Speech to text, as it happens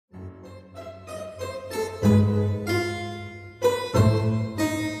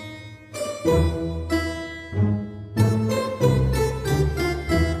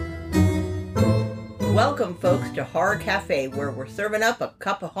Horror Cafe, where we're serving up a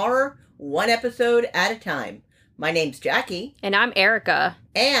cup of horror, one episode at a time. My name's Jackie. And I'm Erica.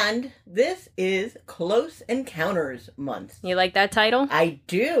 And this is Close Encounters Month. You like that title? I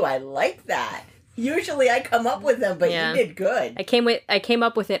do. I like that. Usually I come up with them, but you did good. I came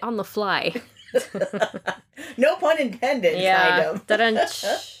up with it on the fly. No pun intended, kind of. Da-dun.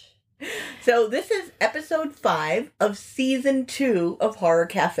 So this is episode 5 of season 2 of Horror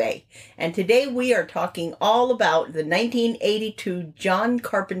Cafe. And today we are talking all about the 1982 John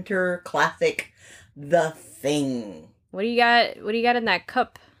Carpenter classic, The Thing. What do you got in that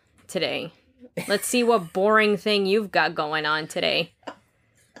cup today? Let's see what boring thing you've got going on today.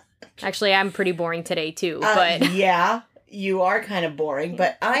 Actually, I'm pretty boring today too, but yeah, you are kind of boring,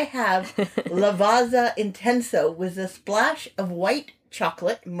 but I have Lavazza Intenso with a splash of white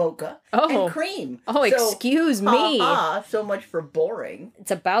chocolate, mocha, and cream. Oh, so, excuse me. So much for boring.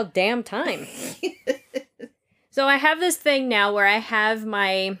 It's about damn time. So I have this thing now where I have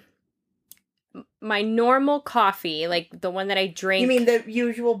my normal coffee, like the one that I drink. You mean the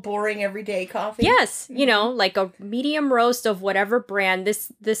usual boring everyday coffee? Yes, you know, like a medium roast of whatever brand.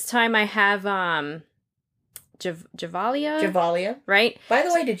 This time I have Javalia. Javalia. Right? By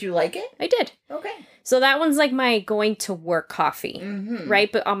the way, did you like it? I did. Okay. So that one's like my going to work coffee,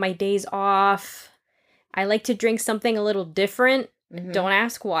 right? But on my days off, I like to drink something a little different. Don't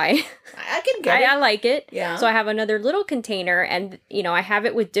ask why. I can get it. I like it. Yeah. So I have another little container and, you know, I have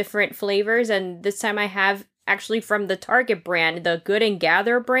it with different flavors. And this time I have actually from the Target brand, the Good and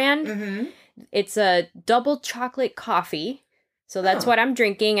Gather brand. It's a double chocolate coffee. So that's what I'm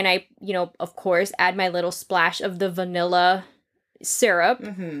drinking. And I, you know, of course, add my little splash of the vanilla syrup.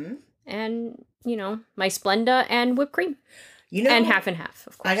 And, you know, my Splenda and whipped cream. You know, and half,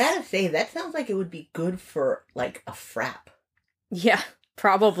 of course. I gotta say, that sounds like it would be good for, like, a frap. Yeah,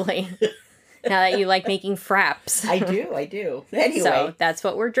 probably. Now that you like making fraps. I do. Anyway. So that's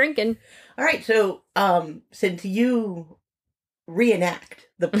what we're drinking. All right, so since you reenact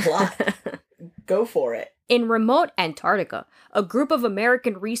the plot, go for it. In remote Antarctica, a group of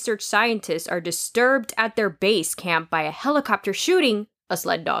American research scientists are disturbed at their base camp by a helicopter shooting a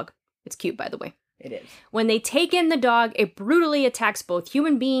sled dog. It's cute, by the way. It is. When they take in the dog, it brutally attacks both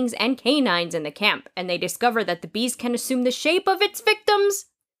human beings and canines in the camp, and they discover that the beast can assume the shape of its victims.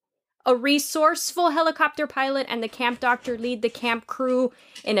 A resourceful helicopter pilot and the camp doctor lead the camp crew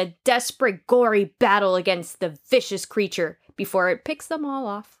in a desperate, gory battle against the vicious creature before it picks them all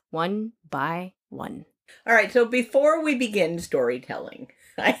off, one by one. All right, so before we begin storytelling,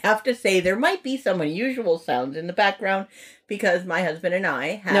 I have to say there might be some unusual sounds in the background because my husband and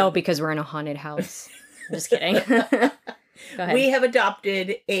I have... No, because we're in a haunted house. I'm just kidding. Go ahead. We have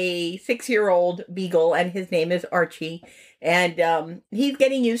adopted a 6-year-old beagle, and his name is Archie. And he's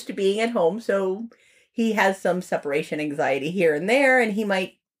getting used to being at home, so he has some separation anxiety here and there, and you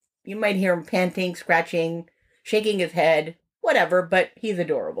might hear him panting, scratching, shaking his head, whatever, but he's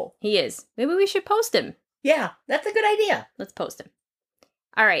adorable. He is. Maybe we should post him. Yeah, that's a good idea. Let's post him.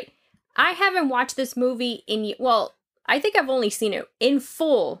 All right. I haven't watched this movie I think I've only seen it in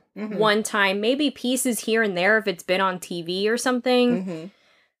full one time, maybe pieces here and there if it's been on TV or something.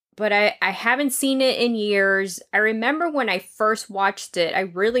 But I haven't seen it in years. I remember when I first watched it, I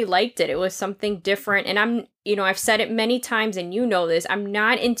really liked it. It was something different. And I've said it many times and you know this, I'm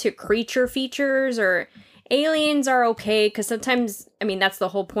not into creature features or aliens are okay. Because sometimes, that's the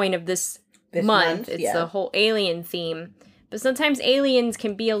whole point of this month. It's the whole alien theme. But sometimes aliens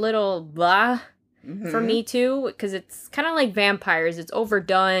can be a little blah for me too, because it's kind of like vampires. It's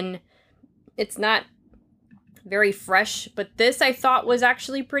overdone. It's not very fresh, but this I thought was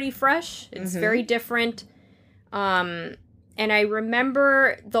actually pretty fresh. It's very different. And I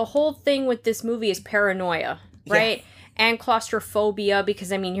remember the whole thing with this movie is paranoia, right? Yeah. And claustrophobia,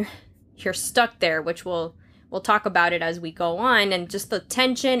 because you're stuck there, which we'll talk about it as we go on, and just the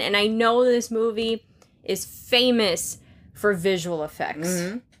tension. And I know this movie is famous for visual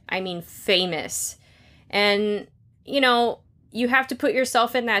effects. Famous. And, you have to put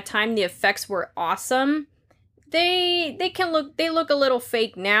yourself in that time. The effects were awesome. They look a little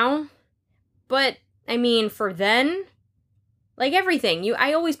fake now. But, for then, like everything,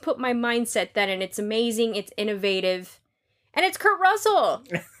 I always put my mindset then, and it's amazing, it's innovative. And it's Kurt Russell,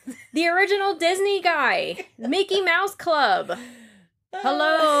 the original Disney guy, Mickey Mouse Club.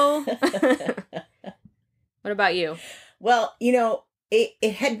 Hello. What about you? Well,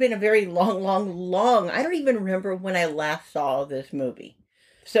 it had been a very long, I don't even remember when I last saw this movie.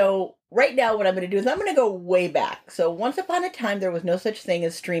 So right now what I'm going to do is I'm going to go way back. So once upon a time, there was no such thing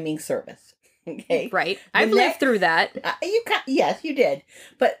as streaming service. Okay. Right. I've lived through that. Yes, you did.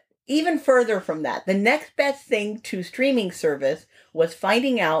 But even further from that, the next best thing to streaming service was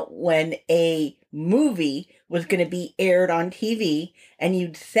finding out when a movie was going to be aired on TV, and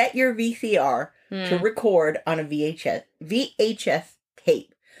you'd set your VCR to record on a VHS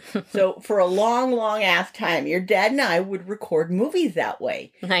tape. So for a long, long ass time, your dad and I would record movies that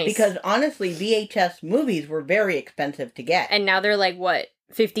way. Nice. Because honestly, VHS movies were very expensive to get. And now they're like, what,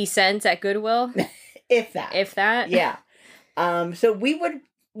 50 cents at Goodwill? If that. If that? Yeah. So we would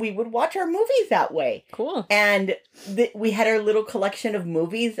watch our movies that way. Cool. And we had our little collection of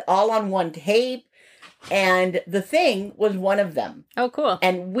movies all on one tape. And The Thing was one of them. Oh, cool.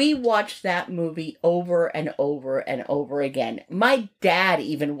 And we watched that movie over and over and over again. My dad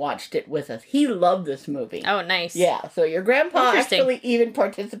even watched it with us. He loved this movie. Oh, nice. Yeah, so your grandpa actually even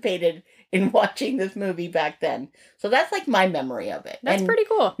participated in watching this movie back then. So that's like my memory of it. That's pretty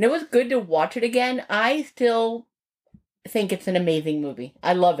cool. And it was good to watch it again. I still think it's an amazing movie.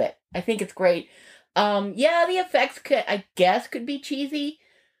 I love it. I think it's great. Yeah, the effects could be cheesy,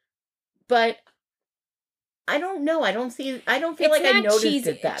 but I don't know. I don't feel like I noticed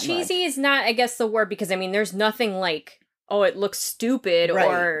it that much. Cheesy is not, I guess, the word, because I mean, there's nothing like, oh, it looks stupid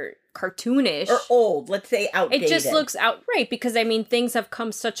or cartoonish. Or old, let's say outdated. It just looks right, because I mean, things have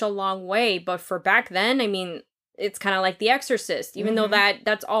come such a long way, but for back then, I mean, it's kind of like The Exorcist, even though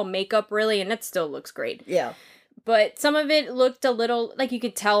that's all makeup really, and it still looks great. Yeah. But some of it looked a little, like you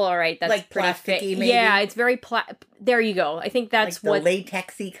could tell, all right, that's like pretty plasticky, maybe? Yeah, it's very, there you go. I think that's like the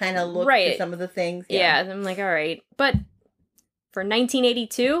latexy kind of look to some of the things. Yeah, I'm like, all right. But for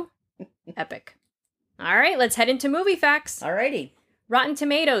 1982, epic. All right, let's head into movie facts. Alrighty. Rotten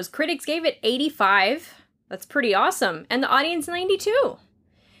Tomatoes, critics gave it 85. That's pretty awesome. And the audience, 92.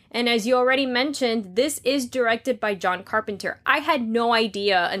 And as you already mentioned, this is directed by John Carpenter. I had no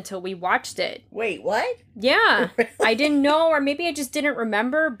idea until we watched it. Wait, what? Yeah. I didn't know, or maybe I just didn't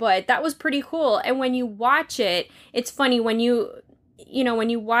remember, but that was pretty cool. And when you watch it, it's funny, when you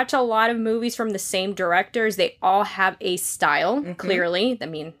watch a lot of movies from the same directors, they all have a style, clearly. I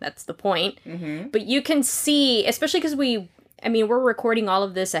mean, that's the point. But you can see, especially because we're recording all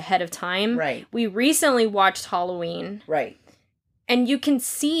of this ahead of time. Right. We recently watched Halloween. Right. And you can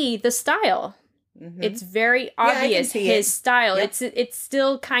see the style. It's very obvious, his style. Yep. It's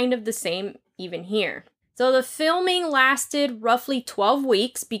still kind of the same even here. So the filming lasted roughly 12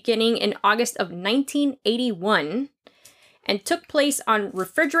 weeks, beginning in August of 1981, and took place on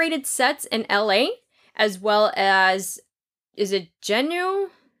refrigerated sets in LA, as well as, is it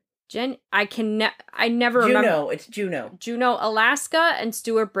Juneau? I never remember. It's Juneau. Juneau, Alaska, and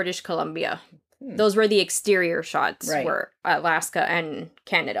Stewart, British Columbia. Those were the exterior shots, were Alaska and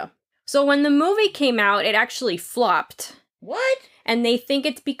Canada. So when the movie came out, it actually flopped. What? And they think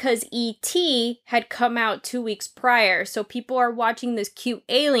it's because E.T. had come out 2 weeks prior. So people are watching this cute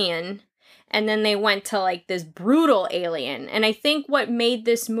alien, and then they went to like this brutal alien. And I think what made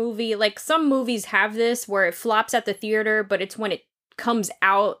this movie, like some movies have this where it flops at the theater, but it's when it comes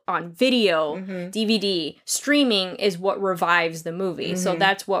out on video, DVD, streaming is what revives the movie. So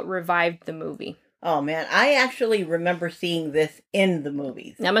that's what revived the movie. Oh man, I actually remember seeing this in the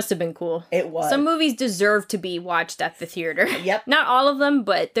movies. That must have been cool. It was. Some movies deserve to be watched at the theater. Yep. Not all of them,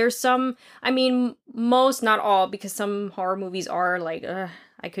 but there's some, most, not all, because some horror movies are like,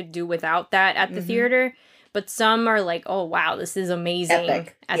 I could do without that at the theater. But some are like, oh wow, this is amazing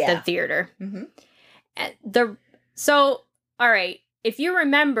at the theater. So, all right, if you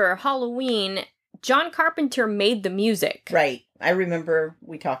remember Halloween, John Carpenter made the music. Right. I remember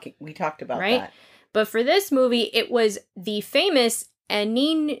we talked about that. But for this movie, it was the famous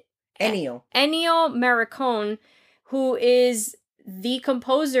Ennio Morricone, who is the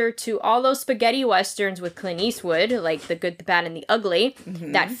composer to all those spaghetti westerns with Clint Eastwood, like The Good, the Bad, and the Ugly,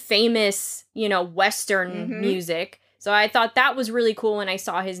 that famous, western music. So I thought that was really cool when I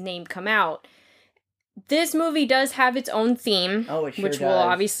saw his name come out. This movie does have its own theme, which we'll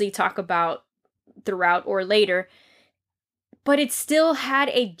obviously talk about throughout or later. But it still had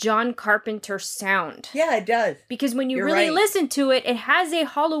a John Carpenter sound. Yeah, it does. Because when you listen to it, it has a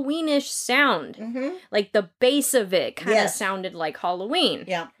Halloweenish sound. Like the bass of it kind of sounded like Halloween.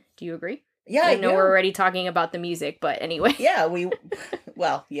 Yeah. Do you agree? Yeah, I know we're already talking about the music, but anyway. Yeah,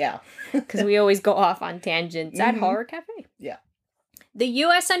 yeah. Because we always go off on tangents at Horror Cafe. Yeah. The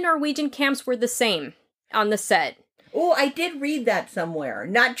U.S. and Norwegian camps were the same on the set. Oh, I did read that somewhere.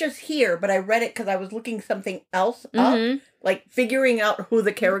 Not just here, but I read it because I was looking something else up. Like figuring out who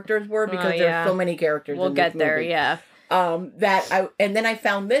the characters were because there's so many characters in this movie. We'll get there, yeah. And then I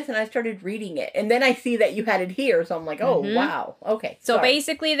found this and I started reading it. And then I see that you had it here. So I'm like, oh, wow. Okay. So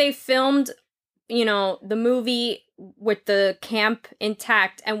basically they filmed, the movie with the camp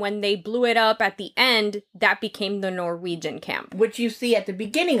intact, and when they blew it up at the end, that became the Norwegian camp. Which you see at the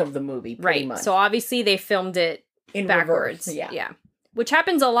beginning of the movie, pretty much. So obviously they filmed it in backwards. Reverse. Yeah. Which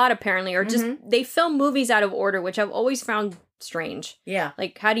happens a lot, apparently, or just they film movies out of order, which I've always found strange. Yeah.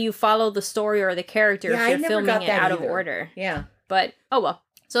 Like, how do you follow the story or the character if you're filming it out of order? Yeah. But, oh well.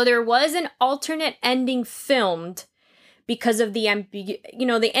 So there was an alternate ending filmed because of the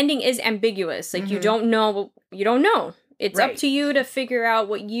the ending is ambiguous. Like, you don't know. It's up to you to figure out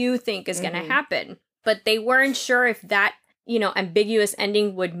what you think is going to happen. But they weren't sure if that, ambiguous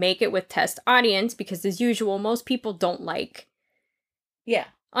ending would make it with test audience, because as usual, most people don't like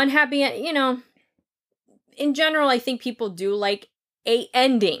unhappy, in general, I think people do like a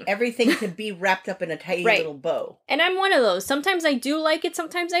ending. Everything to be wrapped up in a tidy little bow. And I'm one of those. Sometimes I do like it,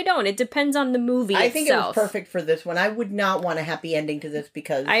 sometimes I don't. It depends on the movie I think it was perfect for this one. I would not want a happy ending to this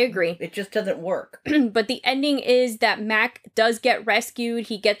because I agree. It just doesn't work. But the ending is that Mac does get rescued.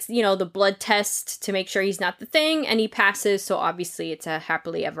 He gets, the blood test to make sure he's not the thing, and he passes, so obviously it's a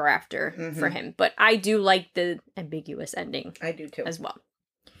happily ever after for him. But I do like the ambiguous ending. I do too. As well.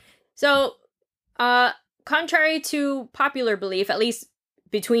 So, contrary to popular belief, at least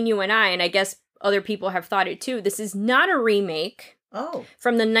between you and I guess other people have thought it too, this is not a remake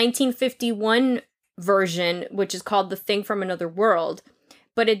from the 1951 version, which is called The Thing from Another World,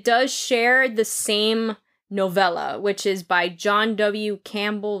 but it does share the same novella, which is by John W.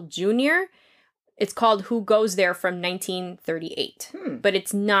 Campbell Jr. It's called Who Goes There from 1938, but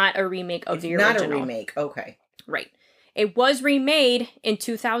it's not a remake of the original. It's not a remake, okay. Right. It was remade in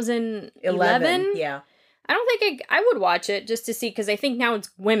 2011. Yeah. I don't think I would watch it just to see, because I think now it's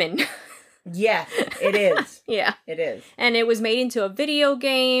women. Yes, it is. Yeah. It is. And it was made into a video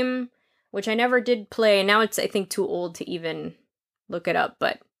game, which I never did play. Now it's, I think, too old to even look it up,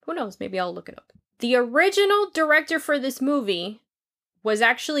 but who knows? Maybe I'll look it up. The original director for this movie was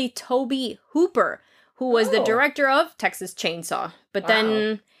actually Tobe Hooper, who was the director of Texas Chainsaw. But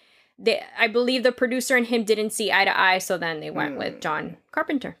then I believe the producer and him didn't see eye to eye, so then they went with John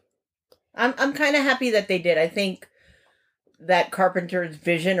Carpenter. I'm kind of happy that they did. I think that Carpenter's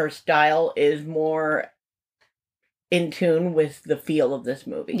vision or style is more in tune with the feel of this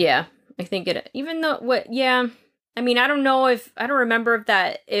movie. Yeah, I think it. Even though I mean, I don't remember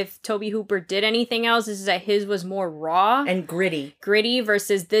if Tobe Hooper did anything else. This is that his was more raw and gritty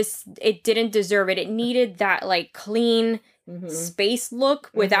versus this. It didn't deserve it. It needed that like clean space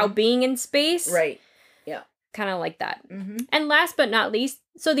look without being in space. Right. Yeah. Kind of like that. And last but not least,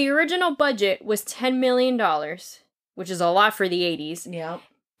 so the original budget was $10 million, which is a lot for the 80s. Yeah.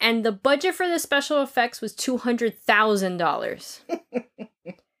 And the budget for the special effects was $200,000.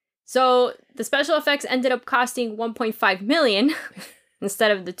 So the special effects ended up costing $1.5 million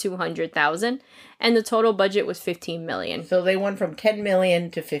instead of the $200,000, and the total budget was $15 million. So they went from $10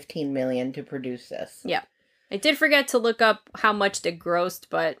 million to $15 million to produce this. Yeah. I did forget to look up how much it grossed,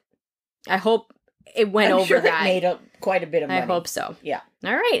 but I hope it went over that. It made up quite a bit of money. I hope so. Yeah.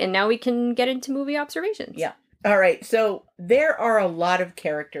 All right, and now we can get into movie observations. Yeah. All right, so there are a lot of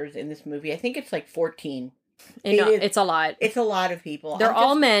characters in this movie. I think it's like 14. It's a lot. It's a lot of people. They're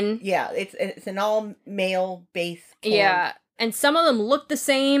all men. Yeah, it's an all male base camp. Yeah, and some of them look the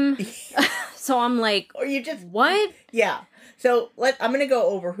same. So I'm like, or you just what? Yeah. So I'm gonna go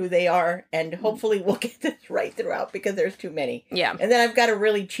over who they are, and hopefully we'll get this right throughout because there's too many. Yeah. And then I've got a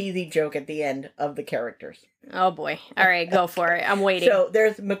really cheesy joke at the end of the characters. Oh boy! All right, go for it. I'm waiting. So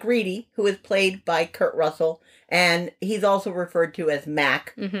there's MacReady, who is played by Kurt Russell, and he's also referred to as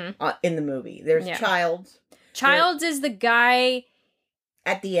Mac in the movie. There's Childs. Childs is the guy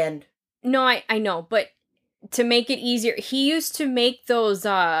at the end. No, I know, but to make it easier, he used to make those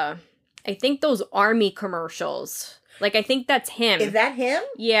I think those army commercials. Like, I think that's him. Is that him?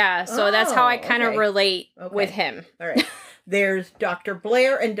 Yeah, so that's how I kind of relate with him. All right. There's Dr.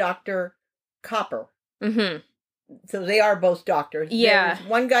 Blair and Dr. Copper. So they are both doctors. Yeah. There's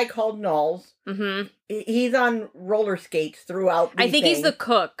one guy called Knowles. He's on roller skates throughout I think he's the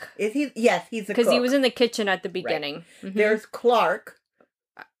cook. Is he? Yes, he's the cook. Because he was in the kitchen at the beginning. Right. There's Clark.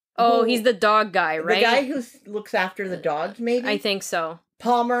 Oh, he's the dog guy, right? The guy who looks after the dogs, maybe? I think so.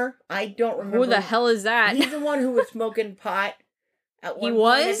 Palmer, I don't remember. Who the hell is that? He's the one who was smoking pot at one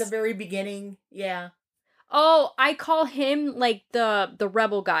point at the very beginning. Yeah. Oh, I call him like the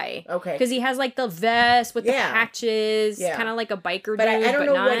rebel guy. Okay. Because he has like the vest with the patches, kind of like a biker but dude, I don't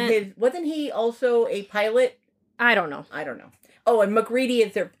know not. what wasn't he also a pilot? I don't know. Oh, and MacReady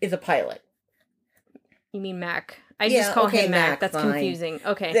is a pilot. You mean Mac? I just call him Mac. Mac, That's fine. confusing.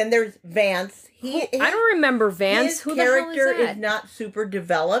 Okay. Then there's Vance. I don't remember Vance. His Who the hell character is that? not super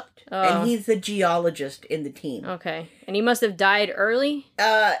developed, Oh. and he's the geologist in the team. Okay. And he must have died early?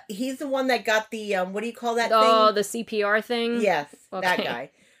 He's the one that got the, what do you call that Oh, thing? the CPR thing? Yes, that Okay.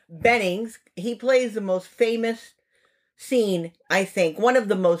 guy. Bennings, he plays the most famous scene, I think. One of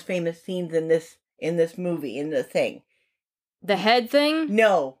the most famous scenes in this movie, in the thing. The head thing?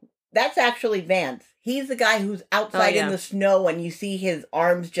 No, that's actually Vance. He's the guy who's outside in the snow and you see his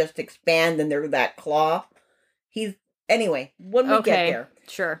arms just expand and they're that claw. Anyway, when we get there.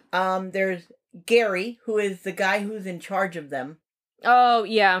 Sure. There's Gary, who is the guy who's in charge of them. Oh,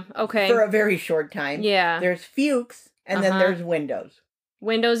 yeah. Okay. For a very short time. Yeah. There's Fuchs, and then there's Windows.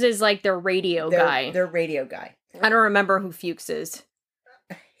 Windows is like their radio guy. Their radio guy. I don't remember who Fuchs is.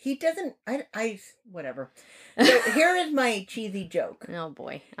 He doesn't, whatever. So here is my cheesy joke. Oh,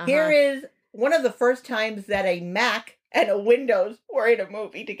 boy. Here is one of the first times that a Mac and a Windows were in a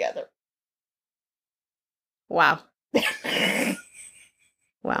movie together. Wow.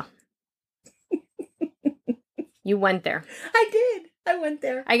 Wow. You went there. I did. I went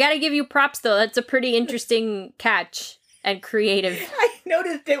there. I gotta give you props, though. That's a pretty interesting catch and creative. I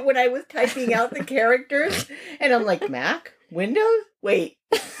noticed it when I was typing out the characters, and I'm like, Mac? Windows? Wait.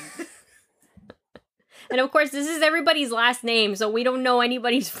 And of course, this is everybody's last name, so we don't know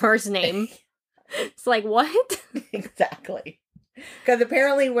anybody's first name. It's like, what? Exactly. Because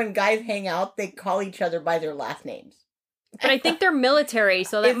apparently when guys hang out, they call each other by their last names. But I think they're military,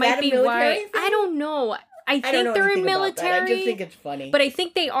 so that might be why. Thing? I don't know. I think don't know they're in anything about military. that. I just think it's funny. But I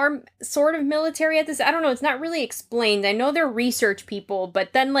think they are sort of military at this. I don't know. It's not really explained. I know they're research people,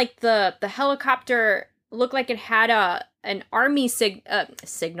 but then like the helicopter looked like it had an army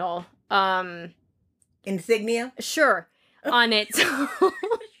signal. Insignia? Sure. On it.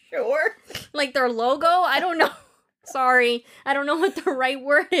 Sure. Like their logo? I don't know. Sorry. I don't know what the right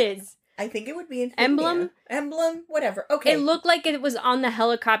word is. I think it would be insignia. Emblem? Whatever. Okay. It looked like it was on the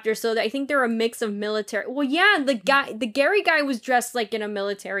helicopter, so I think they're a mix of military. Well, yeah, the Gary guy was dressed like in a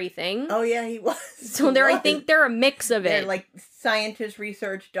military thing. Oh yeah, he was. So I think they're a mix of it. They're like scientists,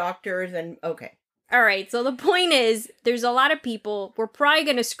 research, doctors, and okay. All right, so the point is, there's a lot of people. We're probably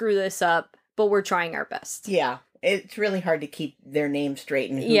going to screw this up, but we're trying our best. Yeah, it's really hard to keep their names straight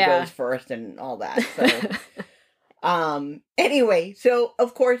and who goes first and all that. So, anyway, so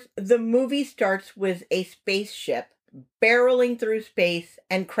of course the movie starts with a spaceship barreling through space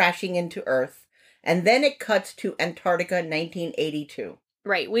and crashing into Earth, and then it cuts to Antarctica, 1982.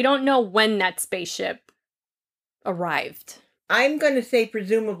 Right, we don't know when that spaceship arrived. I'm going to say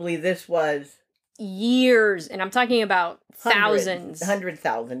presumably this was years, and I'm talking about thousands,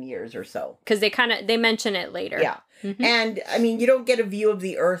 100,000 years or so, because they mention it later. Yeah. And I mean, you don't get a view of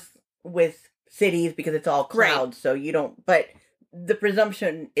the Earth with cities because it's all clouds, so you don't, but the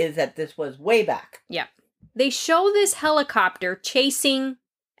presumption is that this was way back. Yeah. They show this helicopter chasing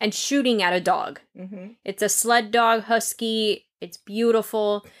and shooting at a dog. It's a sled dog husky. It's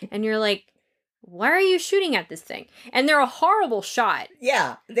beautiful. And you're like, why are you shooting at this thing? And they're a horrible shot.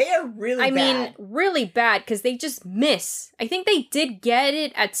 Yeah, they are really bad. I mean, really bad, because they just miss. I think they did get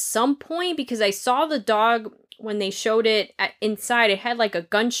it at some point, because I saw the dog, when they showed it inside, it had like a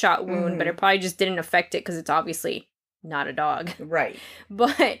gunshot wound, but it probably just didn't affect it, because it's obviously not a dog. Right.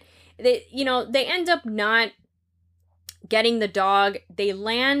 But, they end up not getting the dog. They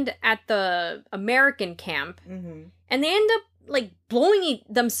land at the American camp, and they end up like blowing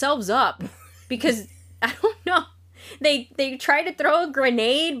themselves up. Because, I don't know, they tried to throw a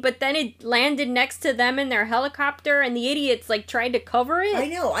grenade, but then it landed next to them in their helicopter, and the idiots, like, tried to cover it. I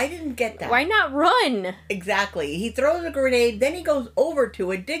know, I didn't get that. Why not run? Exactly. He throws a grenade, then he goes over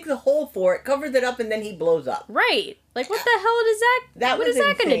to it, digs a hole for it, covers it up, and then he blows up. Right. Like, what the hell is that? What is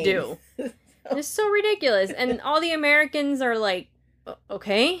that going to do? It's so ridiculous. And all the Americans are like,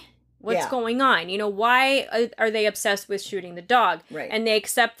 okay, what's going on? Why are they obsessed with shooting the dog? Right. And they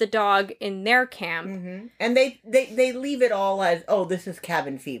accept the dog in their camp. And they leave it all as, oh, this is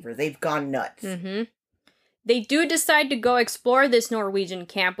cabin fever. They've gone nuts. They do decide to go explore this Norwegian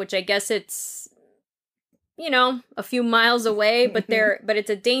camp, which I guess it's, a few miles away, but it's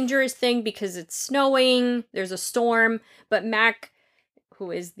a dangerous thing because it's snowing, there's a storm, but Mac, who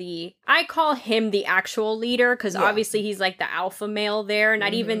is I call him the actual leader, because obviously he's like the alpha male there.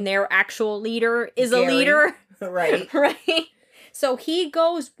 Not even their actual leader is Gary. A leader. Right. Right. So he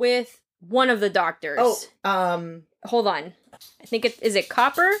goes with one of the doctors. Oh, hold on. I think is it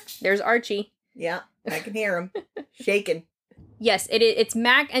Copper? There's Archie. Yeah, I can hear him shaking. Yes, it's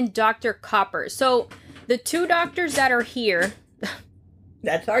Mac and Dr. Copper. So the two doctors that are here.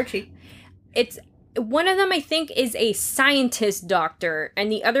 That's Archie. It's one of them I think is a scientist doctor,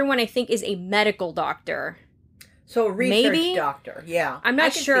 and the other one I think is a medical doctor. So a research Maybe? doctor, yeah. I'm I not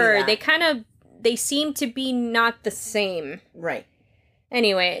can see sure. that. They seem to be not the same. Right.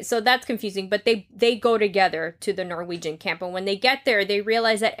 Anyway, so that's confusing, but they go together to the Norwegian camp, and when they get there, they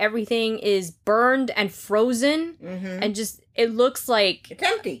realize that everything is burned and frozen, Mm-hmm. and just, it looks like It's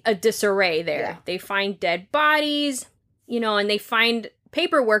empty. a disarray there. Yeah. They find dead bodies, and they find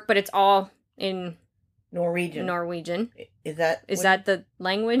paperwork, but it's all in Norwegian. Norwegian. Is that The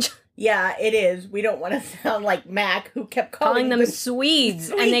language? Yeah, it is. We don't want to sound like Mac, who kept Calling them Swedes,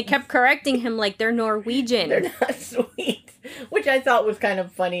 and they Swedes. kept correcting him like they're Norwegian. They're not sweet, which I thought was kind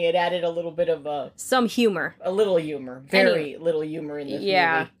of funny. It added a little bit of Some humor. a little humor, very little humor in this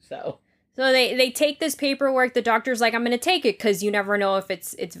Yeah. movie. So So they take this paperwork. The doctor's like, I'm going to take it because you never know if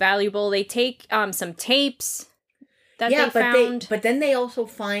it's valuable. They take some tapes that they found. but then they also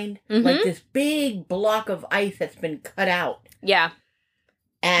find like this big block of ice that's been cut out, Yeah.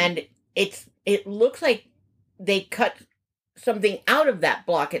 and it looks like they cut something out of that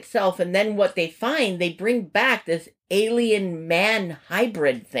block itself, and then what they find, they bring back this alien man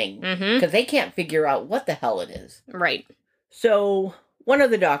hybrid thing Mm-hmm. because they can't figure out what the hell it is. Right. So one of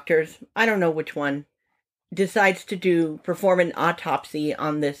the doctors, I don't know which one, decides to perform an autopsy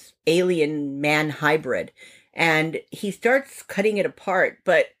on this alien man hybrid. And he starts cutting it apart,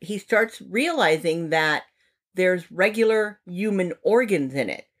 but he starts realizing that there's regular human organs in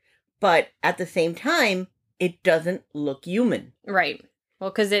it. But at the same time, it doesn't look human. Right. Well,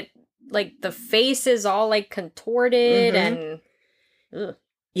 because it, like, the face is all, like, contorted Mhm. and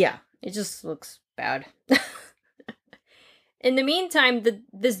Yeah. it just looks bad. In the meantime,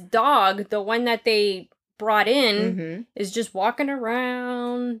 this dog, the one that they brought in, Mm-hmm. is just walking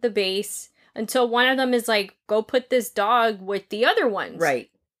around the base until one of them is like, go put this dog with the other ones. Right.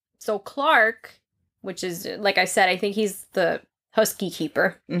 So Clark, which is, like I said, I think he's the husky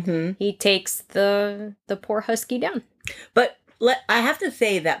keeper. Mm-hmm. He takes the poor husky down. But I have to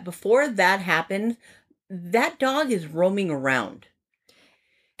say that before that happens, that dog is roaming around.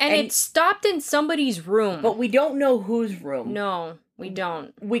 And it stopped in somebody's room. But we don't know whose room. No, we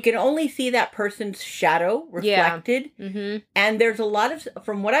don't. We can only see that person's shadow reflected. Mm-hmm. And there's a lot of,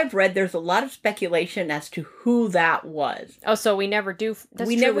 from what I've read, there's a lot of speculation as to who that was. Oh, so we never do. That's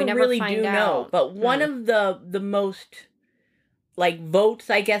we true. never We never really find do out. know. But one of the most, like, votes,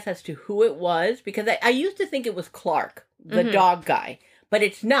 I guess, as to who it was, because I used to think it was Clark, the Mhm. dog guy. But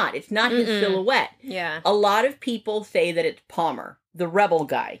it's not. It's not his Mm-mm. silhouette. Yeah. A lot of people say that it's Palmer, the rebel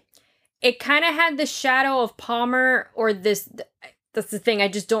guy. It kind of had the shadow of Palmer or this. That's the thing. I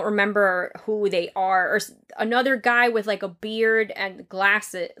just don't remember who they are. Or another guy with like a beard and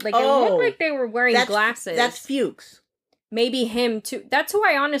glasses. Like it Oh, looked like they were wearing glasses. That's Fuchs. Maybe him too. That's who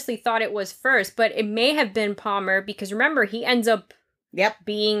I honestly thought it was first. But it may have been Palmer because remember he ends up Yep.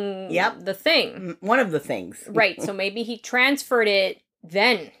 being Yep. the thing. One of the things. Right. So maybe he transferred it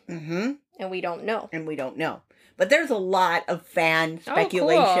then. Mm-hmm. And we don't know. And we don't know. But there's a lot of fan Oh,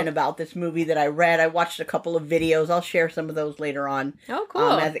 speculation cool. about this movie that I read. I watched a couple of videos. I'll share some of those later on Oh, cool.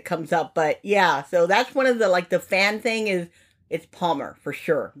 as it comes up. But yeah, so that's one of the, like, the fan thing is it's Palmer for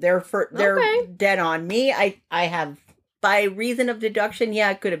sure. They're Okay. dead on. Me, I have, by reason of deduction,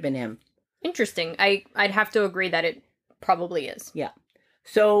 yeah, it could have been him. Interesting. I'd have to agree that it probably is. Yeah.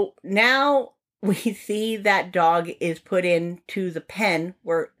 So now we see that dog is put into the pen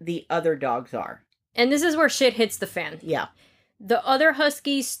where the other dogs are. And this is where shit hits the fan. Yeah. The other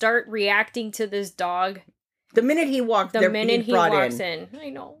huskies start reacting to this dog The minute he walks, the minute he's he brought walks in. I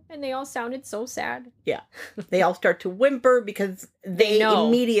know. And they all sounded so sad. They all start to whimper because they know.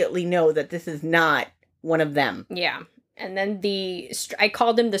 immediately know that this is not one of them. Yeah. And then I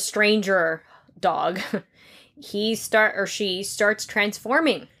called him the stranger dog. She starts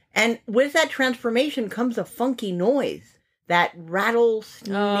transforming. And with that transformation comes a funky noise. That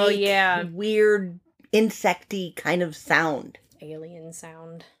rattlesnake, Oh, yeah. weird, insecty kind of sound. Alien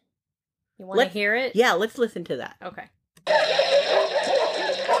sound. You want to hear it? Yeah, let's listen to that. Okay.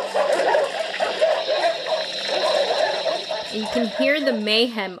 You can hear the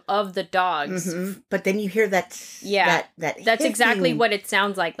mayhem of the dogs. Mhm. But then you hear that. Yeah. That That's exactly hissing. what it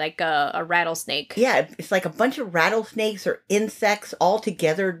sounds like a rattlesnake. Yeah, it's like a bunch of rattlesnakes or insects all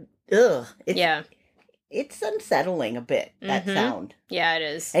together. Ugh. It's unsettling a bit, that Mhm. sound. Yeah, it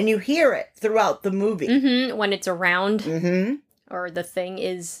is. And you hear it throughout the movie. Mm-hmm. When it's around Mm-hmm. or the thing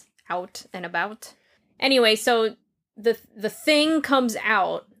is out and about. Anyway, so the thing comes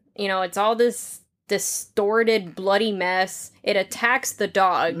out. It's all this distorted, bloody mess. It attacks the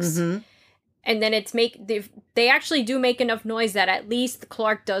dogs. Mm-hmm. And then they actually do make enough noise that at least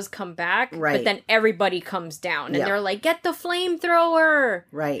Clark does come back. Right. But then everybody comes down. And Yep. they're like, get the flamethrower.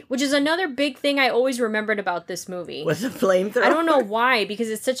 Right. Which is another big thing I always remembered about this movie. Was a flamethrower? I don't know why, because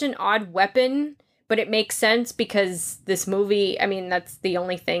it's such an odd weapon. But it makes sense because this movie, I mean, that's the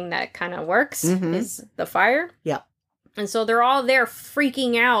only thing that kind of works is the fire. Yeah. And so they're all there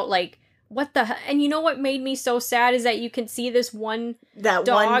freaking out like, what the And you know what made me so sad is that you can see this one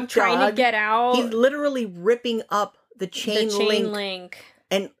dog trying to get out. He's literally ripping up the chain link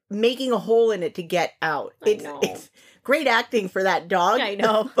and making a hole in it to get out. It's great acting for that dog. I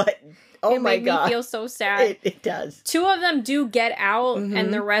know. But oh my God. It made me feel so sad. It does. 2 of them do get out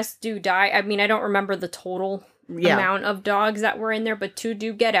and the rest do die. I mean, I don't remember the total amount of dogs that were in there, but 2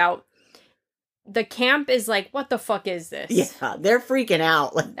 do get out. The camp is like, what the fuck is this? Yeah, they're freaking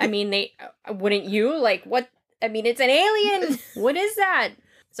out. I mean, wouldn't you? Like, what? I mean, it's an alien. What is that?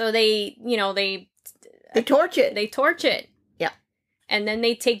 So they torch it. They torch it. Yeah. And then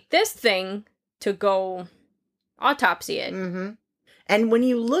they take this thing to go autopsy it. Mm-hmm. And when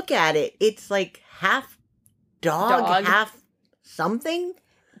you look at it, it's like half dog, half something.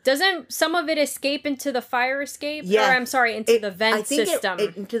 Doesn't some of it escape into the fire escape? Yeah. Or, I'm sorry, into the vent system.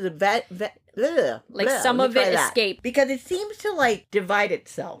 Into the vent. Some of it escaped. Because it seems to, like, divide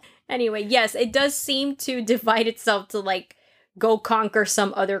itself. Anyway, yes, it does seem to divide itself to, like, go conquer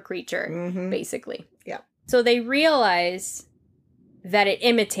some other creature, basically. Yeah. So they realize that it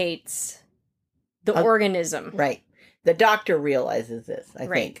imitates the organism. Right. The doctor realizes this, I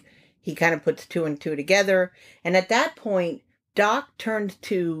think. He kind of puts 2 and 2 together. And at that point, Doc turns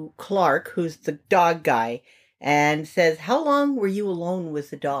to Clark, who's the dog guy, and says, how long were you alone with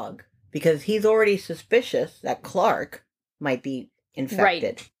the dog? Because he's already suspicious that Clark might be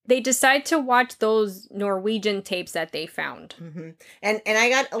infected. Right. They decide to watch those Norwegian tapes that they found. Mm-hmm. And I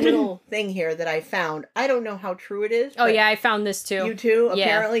got a little thing here that I found. I don't know how true it is. Oh, yeah, I found this too. You too? Yeah.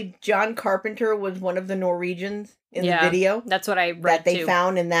 Apparently, John Carpenter was one of the Norwegians in the video. That's what I read that they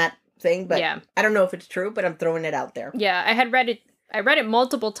found in that thing. But I don't know if it's true, but I'm throwing it out there. Yeah, I had read it. I read it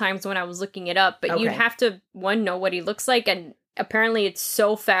multiple times when I was looking it up, but you'd have to, know what he looks like, and apparently it's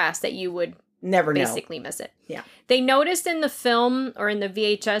so fast that you would never basically miss it. Yeah. They noticed in the film or in the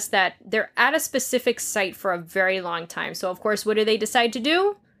VHS that they're at a specific site for a very long time. So of course, what do they decide to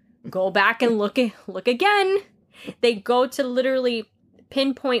do? Go back and look again. They go to literally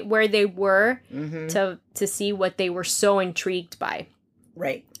pinpoint where they were to see what they were so intrigued by.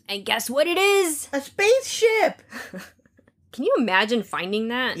 Right. And guess what it is? A spaceship. Can you imagine finding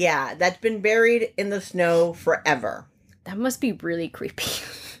that? Yeah, that's been buried in the snow forever. That must be really creepy.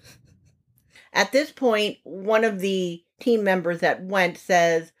 At this point, one of the team members that went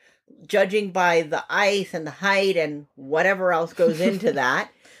says, judging by the ice and the height and whatever else goes into that,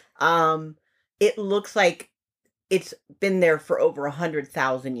 it looks like it's been there for over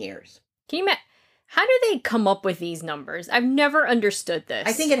 100,000 years. Can you imagine? How do they come up with these numbers? I've never understood this.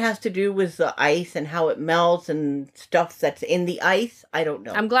 I think it has to do with the ice and how it melts and stuff that's in the ice. I don't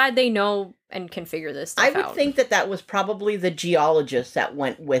know. I'm glad they know and can figure this stuff out. I would think that was probably the geologist that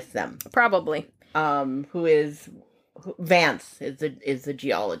went with them. Probably. Vance is the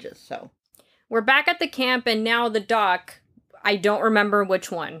geologist. So we're back at the camp, and now the doc. I don't remember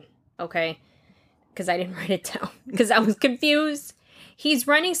which one. Okay, because I didn't write it down because I was confused. He's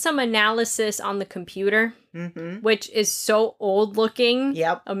running some analysis on the computer, which is so old looking.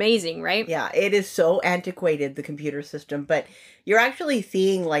 Yep. Amazing, right? Yeah, it is so antiquated, the computer system, but you're actually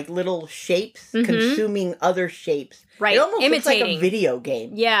seeing like little shapes consuming other shapes. Right. It almost imitating. looks like a video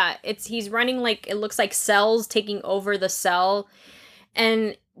game. Yeah, he's running like, it looks like cells taking over the cell.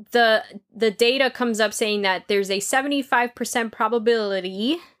 And the data comes up saying that there's a 75%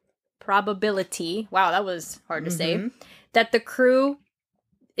 probability, wow, that was hard to say, that the crew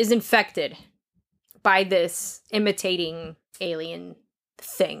is infected by this imitating alien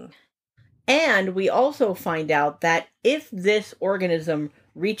thing. And we also find out that if this organism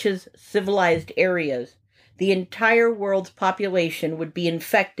reaches civilized areas, the entire world's population would be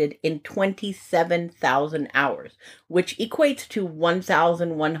infected in 27,000 hours, which equates to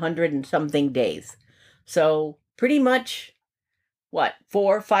 1,100 and something days. So pretty much, 4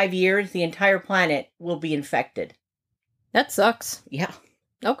 or 5 years, the entire planet will be infected. That sucks. Yeah.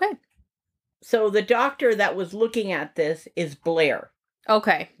 Okay. So the doctor that was looking at this is Blair.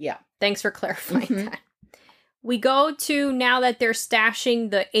 Okay. Yeah. Thanks for clarifying that. We go to, now that they're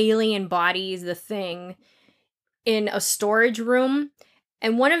stashing the alien bodies, the thing, in a storage room,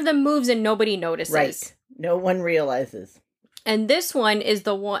 and one of them moves and nobody notices. Right. No one realizes. And this one is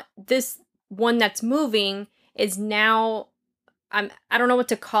this one that's moving is now I don't know what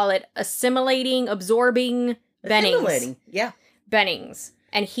to call it, absorbing Assimilating. Yeah. Bennings.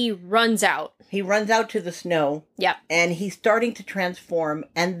 And he runs out. He runs out to the snow. Yep. And he's starting to transform.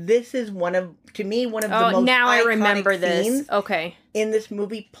 And this is one of the most now I remember iconic scenes okay. in this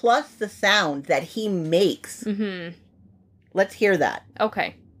movie, plus the sound that he makes. Mm-hmm. Let's hear that.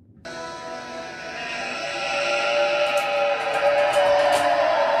 Okay.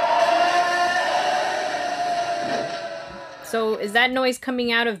 So is that noise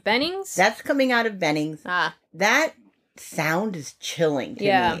coming out of Bennings? That's coming out of Bennings. Ah. That sound is chilling to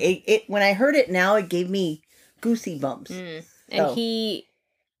Yeah. me. It when I heard it now, it gave me goosey bumps. And So, he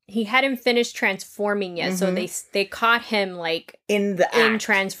hadn't finished transforming yet, so they caught him like in the in act.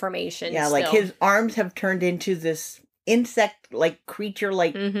 transformation. Yeah, still. like his arms have turned into this insect-like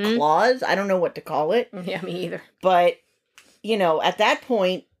creature-like Mhm. claws. I don't know what to call it. Yeah, me either. But, at that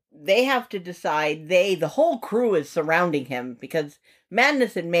point, they have to decide, the whole crew is surrounding him because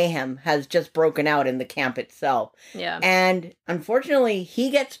madness and mayhem has just broken out in the camp itself. Yeah. And unfortunately, he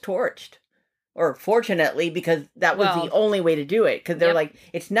gets torched. Or fortunately, because that was the only way to do it. Because they're like,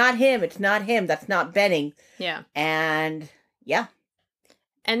 it's not him, that's not Benning. Yeah. And, yeah.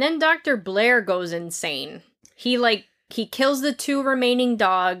 And then Dr. Blair goes insane. He kills the 2 remaining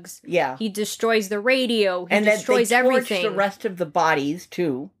dogs. Yeah. He destroys the radio. He and destroys then they torch everything. the rest of the bodies,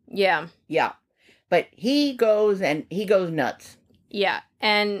 too. Yeah. Yeah. But he goes nuts. Yeah.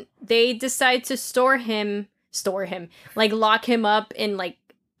 And they decide to store him, like lock him up in like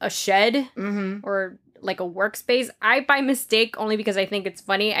a shed or like a workspace. I, by mistake, only because I think it's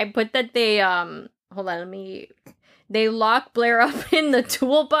funny, I put that they, hold on, they lock Blair up in the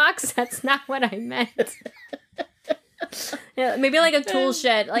toolbox. That's not what I meant. Yeah, maybe like a tool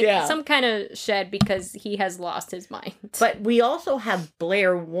shed, like some kind of shed, because he has lost his mind. But we also have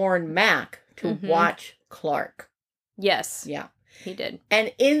Blair warn Mac to watch Clark. Yes. Yeah. He did.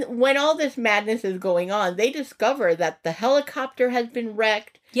 And when all this madness is going on, they discover that the helicopter has been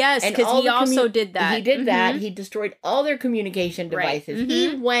wrecked. Yes, because he also did that. He did that. He destroyed all their communication devices. Right.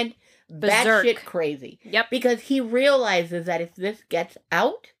 He went batshit crazy. Yep. Because he realizes that if this gets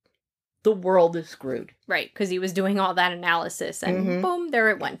out, the world is screwed. Right, because he was doing all that analysis, and boom, there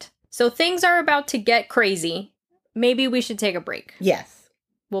it went. So things are about to get crazy. Maybe we should take a break. Yes.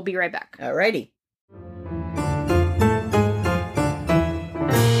 We'll be right back. Alrighty.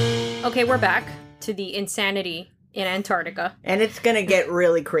 Okay, we're back to the insanity in Antarctica. And it's going to get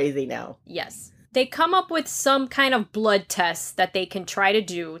really crazy now. Yes. They come up with some kind of blood test that they can try to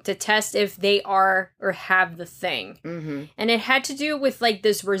do to test if they are or have the thing. Mm-hmm. And it had to do with like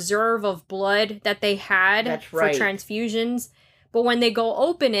this reserve of blood that they had for transfusions. But when they go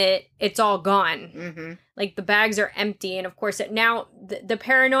open it, it's all gone. Mm-hmm. Like the bags are empty. And of course, now the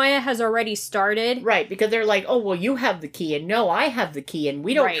paranoia has already started. Right, because they're like, oh, well, you have the key. And no, I have the key. And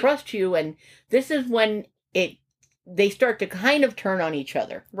we don't trust you. And this is when they start to kind of turn on each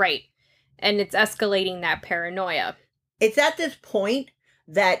other. Right. And it's escalating that paranoia. It's at this point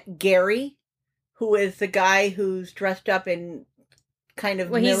that Gary, who is the guy who's dressed up in kind of...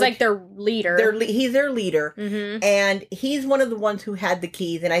 Well, he's like their leader. He's their leader. Mm-hmm. And he's one of the ones who had the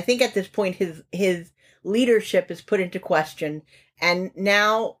keys. And I think at this point his leadership is put into question. And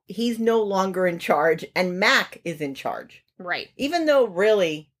now he's no longer in charge. And Mac is in charge. Right. Even though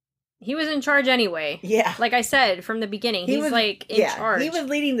really... He was in charge anyway. Yeah. Like I said, from the beginning. He's in charge. He was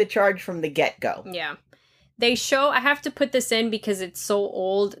leading the charge from the get-go. Yeah. They show, I have to put this in because it's so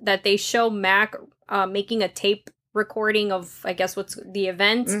old, that they show Mac making a tape recording of, I guess, what's the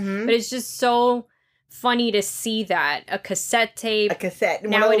event. Mm-hmm. But it's just so funny to see that. A cassette tape. A cassette.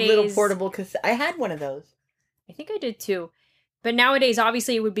 Nowadays, one of those little portable cassette. I had one of those. I think I did too. But nowadays,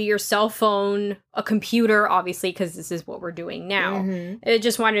 obviously, it would be your cell phone, a computer, obviously, because this is what we're doing now. Mm-hmm. I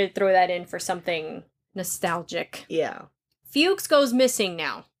just wanted to throw that in for something nostalgic. Yeah. Fuchs goes missing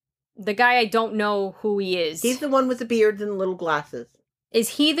now. The guy, I don't know who he is. He's the one with the beards and the little glasses. Is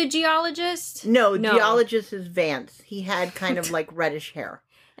he the geologist? No, geologist is Vance. He had kind of like reddish hair.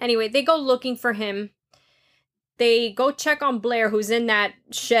 Anyway, they go looking for him. They go check on Blair, who's in that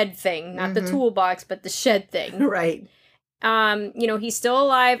shed thing. Not the toolbox, but the shed thing. Right. He's still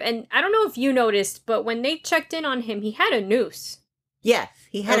alive. And I don't know if you noticed, but when they checked in on him, he had a noose. Yes,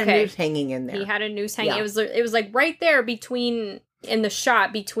 he had a noose hanging in there. He had a noose hanging. Yeah. It was like right there in the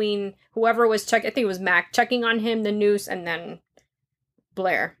shot between whoever was checking. I think it was Mac checking on him, the noose, and then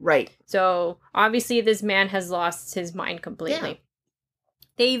Blair. Right. So obviously this man has lost his mind completely. Yeah.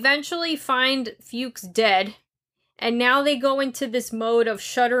 They eventually find Fuchs dead, and now they go into this mode of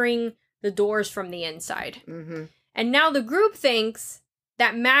shuttering the doors from the inside. Mm-hmm. And now the group thinks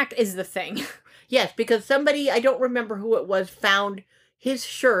that Mac is the thing. Yes, because somebody, I don't remember who it was, found his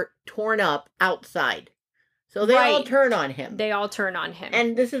shirt torn up outside. So they all Right. turn on him. They all turn on him.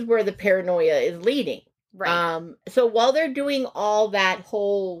 And this is where the paranoia is leading. Right. So while they're doing all that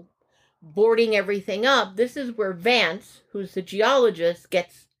whole boarding everything up, this is where Vance, who's the geologist,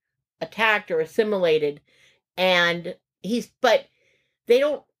 gets attacked or assimilated. And he starts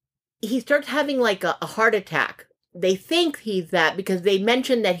having like a heart attack. They think he's that because they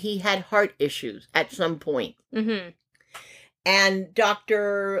mentioned that he had heart issues at some point. Mm-hmm. And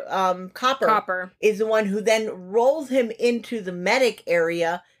Dr. Copper is the one who then rolls him into the medic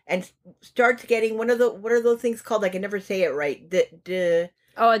area and starts getting what are those things called? I can never say it right.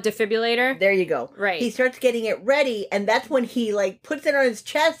 Oh, a defibrillator? There you go. Right. He starts getting it ready, and that's when he like puts it on his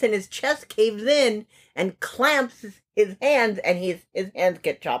chest, and his chest caves in and clamps his hands, and his hands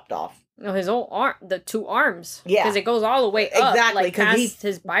get chopped off. No, his whole arm, the two arms. Yeah. Because it goes all the way up, Exactly, like 'cause past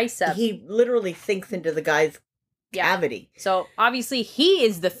his bicep. He literally sinks into the guy's cavity. So, obviously, he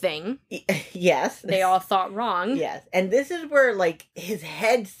is the thing. Yes. They all thought wrong. Yes. And this is where, like, his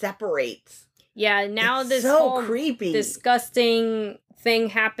head separates. Yeah, now It's this so whole creepy. disgusting thing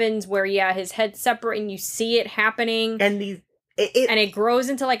happens where, his head separates and you see it happening. And and it grows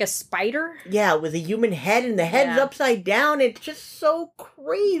into like a spider. Yeah, with a human head, and the head's upside down. It's just so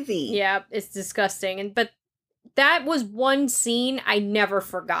crazy. Yeah, it's disgusting. But that was one scene I never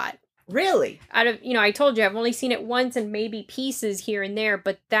forgot. Really? I told you I've only seen it once and maybe pieces here and there,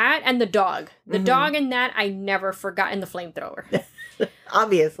 but that and the dog. The dog and that I never forgot, and the flamethrower.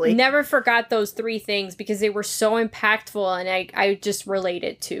 Obviously. Never forgot those three things because they were so impactful, and I just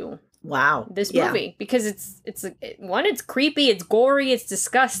related to this movie because it's creepy, it's gory, it's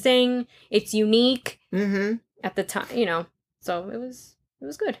disgusting, it's unique at the time, so it was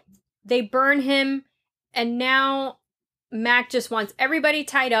good. They burn him, and now Mac just wants everybody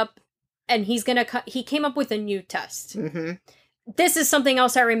tied up, and he came up with a new test. This is something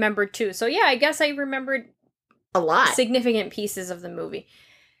else I remembered too. So I guess I remembered a lot significant pieces of the movie.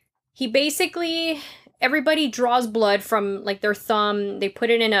 He basically, everybody draws blood from like their thumb. They put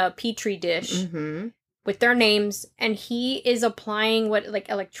it in a petri dish with their names, and he is applying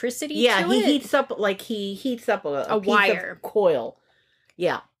electricity. Yeah, to he it? heats up a piece wire of coil.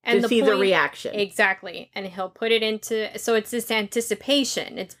 Yeah, and to see the reaction. Exactly, and he'll put it into. So it's this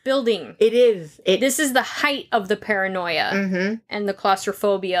anticipation. It's building. It is. This is the height of the paranoia and the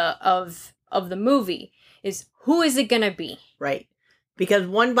claustrophobia of the movie. Is who is it gonna be? Right. Because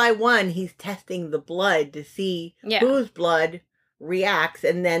one by one, he's testing the blood to see whose blood reacts,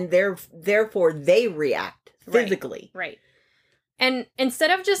 and then therefore they react physically. Right. And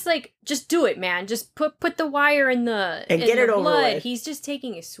instead of just do it, man. Just put the wire in the get it over blood. with. He's just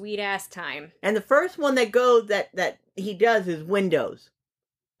taking a sweet ass time. And the first one that goes that he does is Windows.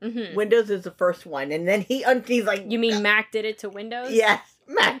 Windows is the first one, and then he's like, you mean Mac did it to Windows? Yes,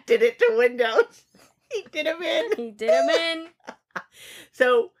 Mac did it to Windows. He did him in.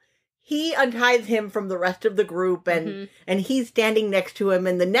 So he unties him from the rest of the group, and he's standing next to him.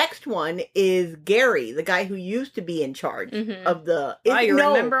 And the next one is Gary, the guy who used to be in charge of the.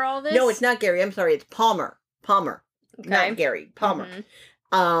 Remember all this? No, it's not Gary. I'm sorry. It's Palmer. Okay. Not Gary. Palmer.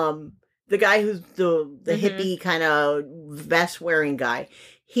 The guy who's the hippie kind of vest wearing guy.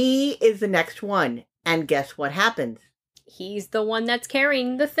 He is the next one, and guess what happens? He's the one that's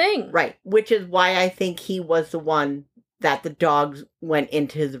carrying the thing. Right, which is why I think he was the one that the dogs went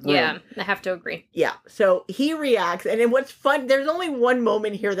into his room. Yeah, I have to agree. Yeah, so he reacts, and then what's fun, there's only one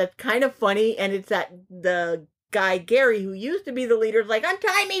moment here that's kind of funny, and it's that the guy, Gary, who used to be the leader, is like,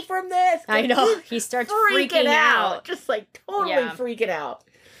 untie me from this! I know, he starts freaking out. Just like totally freaking out.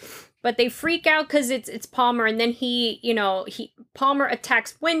 But they freak out because it's Palmer, and then Palmer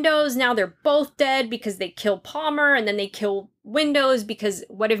attacks Windows. Now they're both dead because they kill Palmer, and then they kill Windows because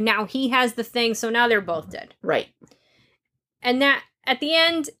what if now he has the thing? So now they're both dead. Right. And that at the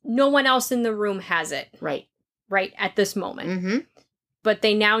end, no one else in the room has it. Right. Right at this moment. But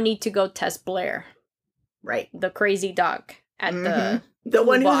they now need to go test Blair. Right. The crazy dog at the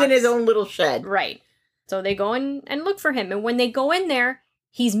one who's in his own little shed. Right. So they go in and look for him, and when they go in there,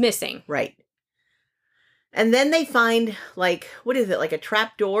 he's missing. Right. And then they find, what is it, like a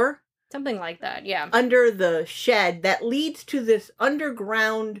trap door? Something like that, yeah. Under the shed that leads to this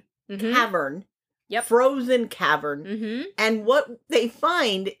underground cavern. Yep. Frozen cavern. And what they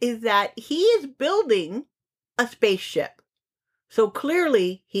find is that he is building a spaceship. So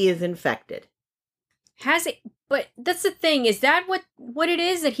clearly he is infected. Has it? But that's the thing. Is that what it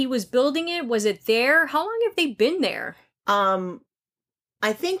is that he was building it? Was it there? How long have they been there?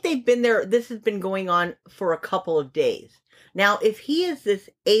 I think they've been there. This has been going on for a couple of days. Now, if he is this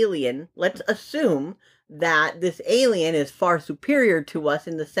alien, let's assume that this alien is far superior to us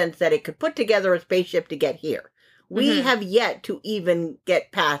in the sense that it could put together a spaceship to get here. We have yet to even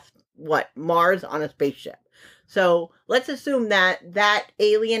get past, Mars on a spaceship. So let's assume that that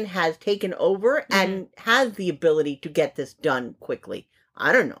alien has taken over and has the ability to get this done quickly.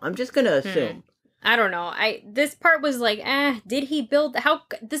 I don't know. I'm just going to assume. I don't know. This part was like, did he build?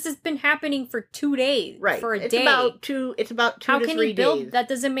 This has been happening for 2 days, right? For a it's day. About two. It's about 2 How to 3 can days. he build? That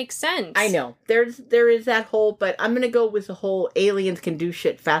doesn't make sense. I know. There is that whole, but I'm gonna go with the whole aliens can do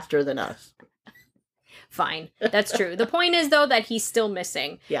shit faster than us. Fine, that's true. The point is though that he's still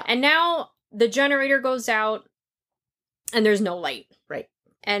missing. Yeah. And now the generator goes out, and there's no light. Right.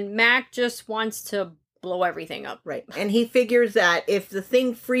 And Mac just wants to blow everything up. Right. And he figures that if the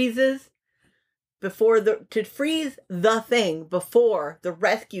thing freezes. To freeze the thing before the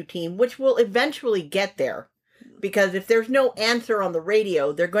rescue team, which will eventually get there. Because if there's no answer on the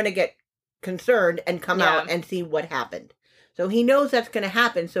radio, they're going to get concerned and come out and see what happened. So he knows that's going to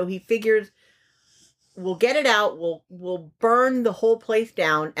happen. So he figures we'll get it out. We'll burn the whole place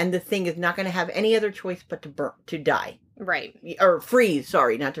down. And the thing is not going to have any other choice but to die. Right. Or freeze.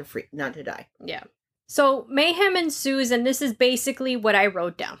 Sorry, not to die. Yeah. So mayhem ensues. And this is basically what I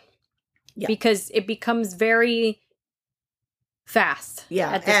wrote down. Yeah. Because it becomes very fast.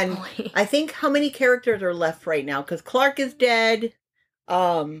 Yeah, at this and point. I think how many characters are left right now? Because Clark is dead.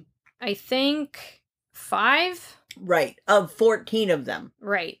 I think 5. Right, of 14 of them.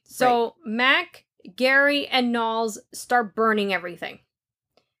 Right. So Mac, Gary, and Knowles start burning everything.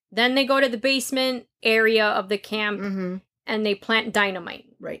 Then they go to the basement area of the camp and they plant dynamite.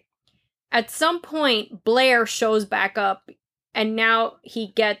 Right. At some point, Blair shows back up. And now he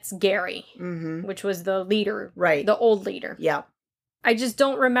gets Gary, which was the leader. Right. The old leader. Yeah. I just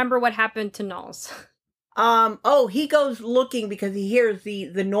don't remember what happened to Knowles. He goes looking because he hears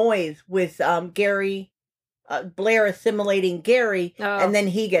the noise with Gary, Blair assimilating Gary, and then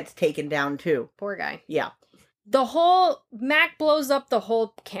he gets taken down too. Poor guy. Yeah. Mac blows up the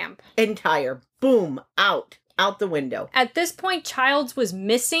whole camp. Entire. Boom. Out the window. At this point, Childs was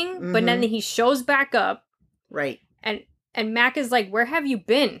missing, but then he shows back up. Right. And Mac is like, where have you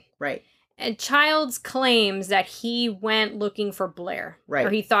been? Right. And Childs claims that he went looking for Blair. Right. Or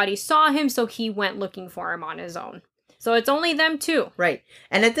he thought he saw him, so he went looking for him on his own. So it's only them two. Right.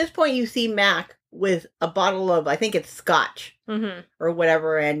 And at this point, you see Mac with a bottle of, I think it's scotch or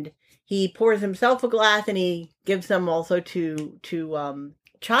whatever, and he pours himself a glass and he gives them also to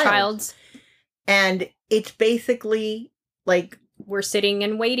Childs. And it's basically like... We're sitting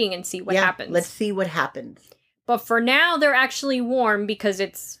and waiting and see what happens. Let's see what happens. But for now, they're actually warm because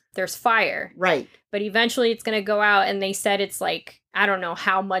there's fire. Right. But eventually it's going to go out, and they said it's like, I don't know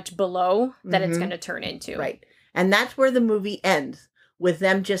how much below that it's going to turn into. Right. And that's where the movie ends, with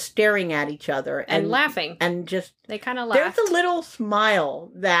them just staring at each other. And laughing. And just... They kind of laugh. There's a little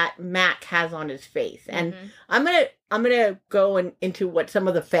smile that Mac has on his face. And I'm gonna go into what some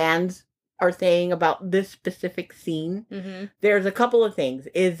of the fans are saying about this specific scene. There's a couple of things.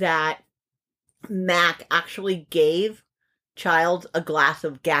 Is that Mac actually gave Childs a glass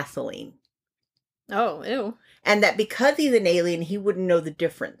of gasoline. Oh, ew. And that because he's an alien, he wouldn't know the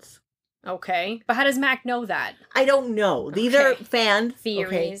difference. Okay. But how does Mac know that? I don't know. These are fan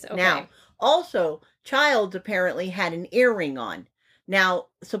theories. Okay. Now, also, Childs apparently had an earring on. Now,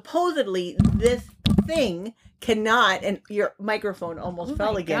 supposedly, this thing cannot, and your microphone almost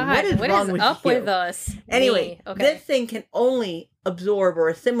fell again. God. What is wrong up with you? with us? Anyway, this thing can only absorb or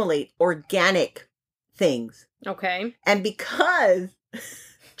assimilate organic things. Okay. And because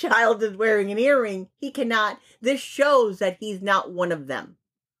Childs is wearing an earring, he cannot. This shows that he's not one of them.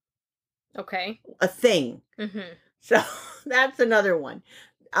 Okay. A thing. So that's another one.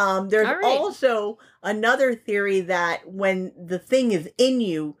 There's also another theory that when the thing is in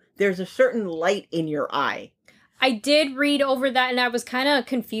you, there's a certain light in your eye. I did read over that, and I was kind of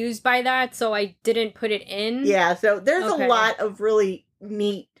confused by that, so I didn't put it in. Yeah, so there's a lot of really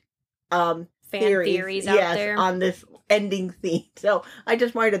neat fan theories out there on this ending scene. So I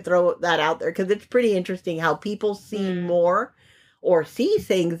just wanted to throw that out there because it's pretty interesting how people see more or see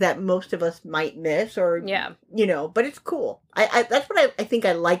things that most of us might miss, or but it's cool. I that's what I think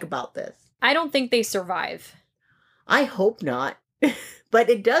I like about this. I don't think they survive. I hope not, but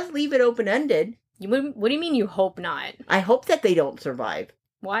it does leave it open ended. What do you mean you hope not? I hope that they don't survive.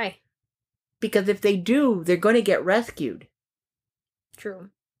 Why? Because if they do, they're going to get rescued.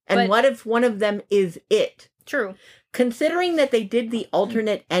 True. And what if one of them is it? True. Considering that they did the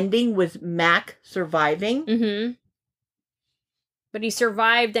alternate ending with Mac surviving, But he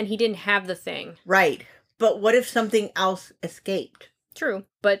survived and he didn't have the thing. Right. But what if something else escaped? True.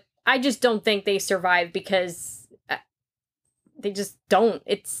 But I just don't think they survived because they just don't.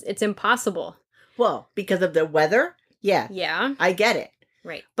 It's impossible. Well, because of the weather? Yeah. Yeah. I get it.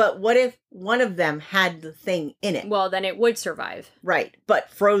 Right. But what if one of them had the thing in it? Well, then it would survive. Right.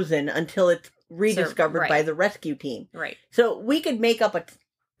 But frozen until it's rediscovered by the rescue team. Right. So we could make up a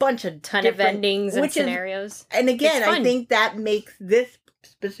bunch of ton of endings and scenarios. And again, I think that makes this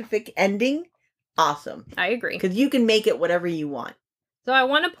specific ending awesome. I agree. Because you can make it whatever you want. So I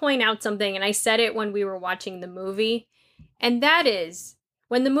want to point out something, and I said it when we were watching the movie, and that is,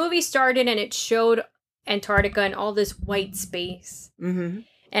 when the movie started and it showed Antarctica and all this white space, and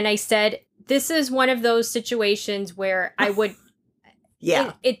I said, this is one of those situations where I would...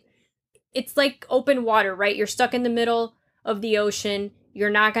 Yeah. It's like open water, right? You're stuck in the middle of the ocean. You're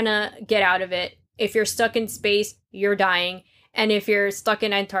not gonna get out of it. If you're stuck in space, you're dying. And if you're stuck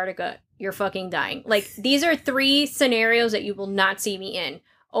in Antarctica, you're fucking dying. Like, these are 3 scenarios that you will not see me in.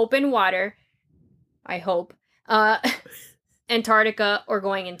 Open water, I hope. Antarctica, or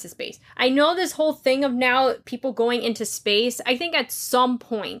going into space. I know this whole thing of now people going into space, I think at some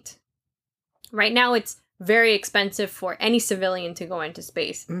point, right now it's very expensive for any civilian to go into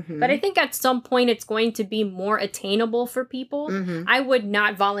space. But I think at some point it's going to be more attainable for people. I would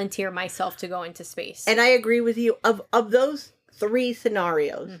not volunteer myself to go into space. And I agree with you. Of those 3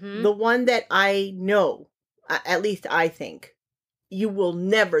 scenarios, the one that I know, at least I think, you will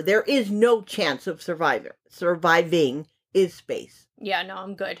never, there is no chance of surviving is space. Yeah, no,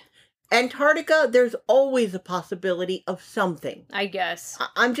 I'm good. Antarctica, there's always a possibility of something. I guess.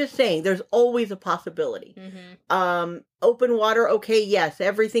 I'm just saying, there's always a possibility. Open water, okay, yes,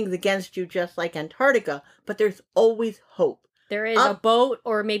 everything's against you just like Antarctica, but there's always hope. There is a boat,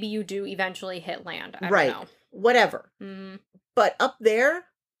 or maybe you do eventually hit land. I don't know. Whatever. But up there,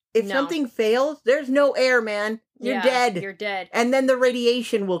 if something fails, there's no air, man. You're dead. You're dead. And then the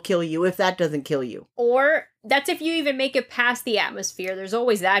radiation will kill you if that doesn't kill you. Or that's if you even make it past the atmosphere. There's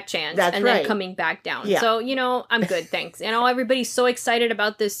always that chance. That's and right. then coming back down. Yeah. So, I'm good, thanks. Everybody's so excited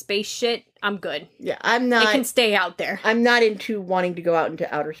about this space shit. I'm good. Yeah, I'm not. It can stay out there. I'm not into wanting to go out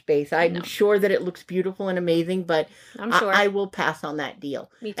into outer space. I'm sure that it looks beautiful and amazing, but I'm sure. I will pass on that deal.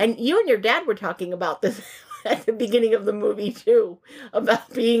 Me too. And you and your dad were talking about this at the beginning of the movie, too,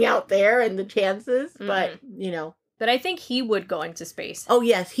 about being out there and the chances, but, But I think he would go into space. Oh,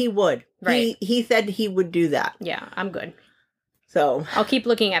 yes, he would. Right. He said he would do that. Yeah, I'm good. So I'll keep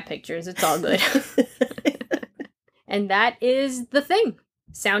looking at pictures. It's all good. And that is The Thing.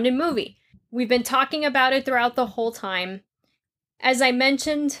 Sound and movie. We've been talking about it throughout the whole time. As I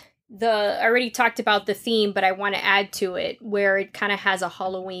mentioned, I already talked about the theme, but I want to add to it where it kind of has a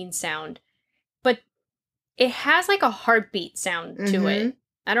Halloween sound. But it has like a heartbeat sound to it.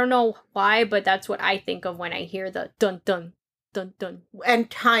 I don't know why, but that's what I think of when I hear the dun dun dun dun.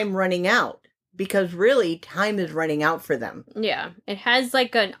 And time running out, because really time is running out for them. Yeah, it has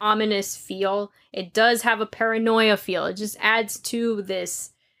like an ominous feel. It does have a paranoia feel. It just adds to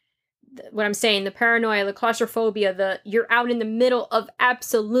this, what I'm saying, the paranoia, the claustrophobia, you're out in the middle of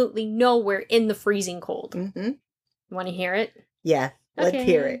absolutely nowhere in the freezing cold. You want to hear it? Yeah, let's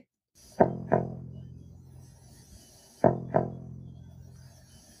hear it.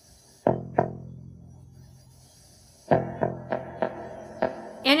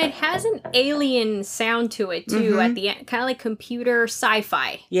 And it has an alien sound to it, too, at the end. Kind of like computer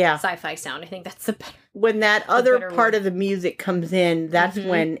sci-fi. Yeah. Sci-fi sound. I think that's the better. When that other part of the music comes in, that's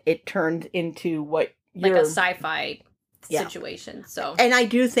when it turns into what like a sci-fi situation. So, and I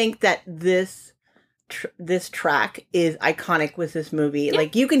do think that this track is iconic with this movie. Yeah.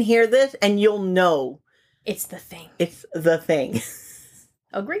 Like, you can hear this and you'll know. It's The Thing. It's The Thing.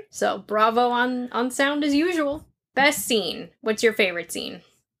 Agree. So, bravo on sound as usual. Best scene. What's your favorite scene?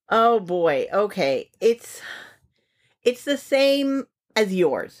 Oh boy. Okay. It's the same as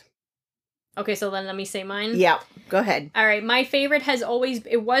yours. Okay, so then let me say mine. Yeah, go ahead. All right, my favorite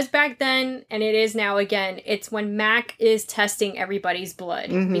it was back then and it is now again. It's when Mac is testing everybody's blood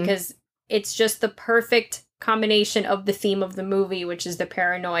because it's just the perfect combination of the theme of the movie, which is the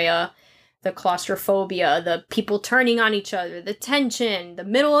paranoia, the claustrophobia, the people turning on each other, the tension, the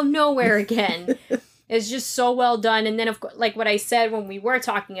middle of nowhere again. It's just so well done. And then, of course, like what I said when we were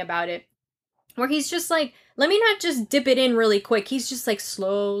talking about it, where he's just like, let me not just dip it in really quick. He's just like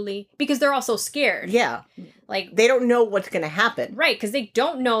slowly, because they're all so scared. Yeah. Like, they don't know what's going to happen. Right, because they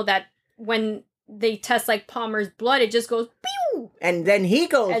don't know that when they test like Palmer's blood, it just goes pew! And then he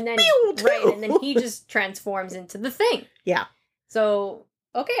goes pew too. Right, and then he just transforms into The Thing. Yeah. So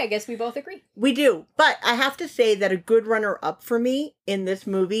Okay, I guess we both agree. We do. But I have to say that a good runner-up for me in this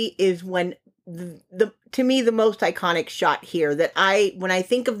movie is when to me, the most iconic shot here when I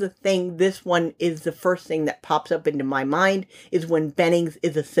think of The Thing, this one is the first thing that pops up into my mind is when Bennings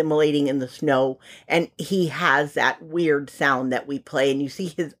is assimilating in the snow and he has that weird sound that we play and you see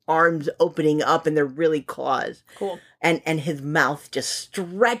his arms opening up and they're really claws. Cool. And his mouth just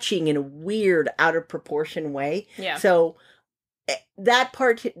stretching in a weird out of proportion way. Yeah. So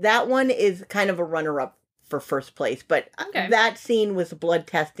that one is kind of a runner-up for first place, but that scene with the blood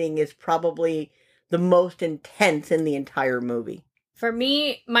testing is probably the most intense in the entire movie. For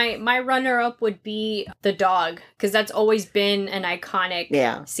me, my runner-up would be the dog, because that's always been an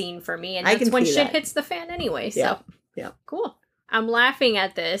iconic scene for me, and that's when shit hits the fan anyway, so. Yeah. Cool. I'm laughing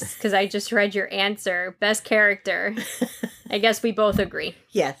at this, because I just read your answer. Best character. I guess we both agree.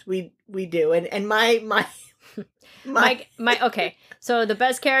 Yes, we do, and my okay, so the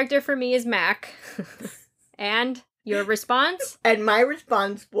best character for me is Mac. And your response? And my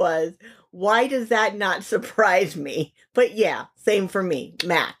response was, why does that not surprise me? But yeah, same for me,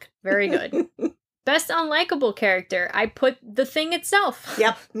 Mac. Very good. Best unlikable character, I put The Thing itself.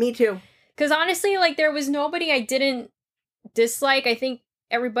 Yep, me too. Because honestly, like, there was nobody I didn't dislike. I think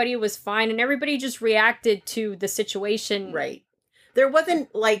everybody was fine, and everybody just reacted to the situation. Right. There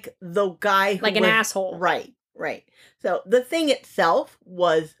wasn't, like, the guy who like an asshole. Right. So The Thing itself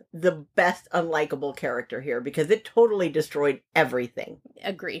was the best unlikable character here because it totally destroyed everything.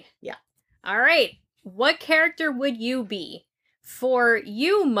 Agreed. Yeah. All right. What character would you be? For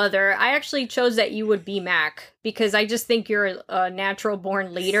you, Mother, I actually chose that you would be Mac because I just think you're a natural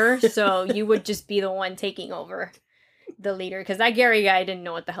born leader. So you would just be the one taking over the leader because that Gary guy didn't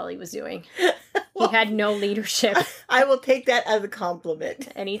know what the hell he was doing. Well, he had no leadership. I will take that as a compliment.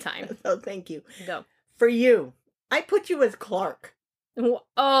 Anytime. So thank you. Go. For you, I put you as Clark.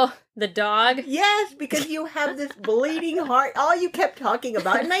 Oh, the dog? Yes, because you have this bleeding heart. All you kept talking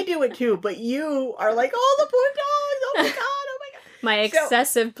about, and I do it too, but you are like, oh, the poor dogs. Oh my God, oh my God. My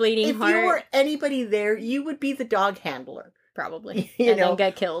excessive bleeding heart. If you were anybody there, you would be the dog handler. Probably. Then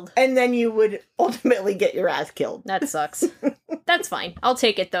get killed. And then you would ultimately get your ass killed. That sucks. That's fine. I'll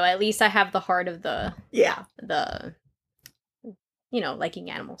take it, though. At least I have the heart of the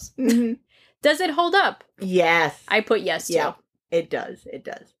liking animals. Mm-hmm. Does it hold up? Yes. I put yes, too. Yeah, it does. It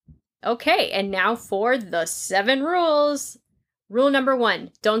does. Okay, and now for the 7 rules. Rule number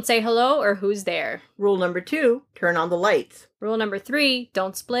 1, don't say hello or who's there. Rule number 2, turn on the lights. Rule number 3,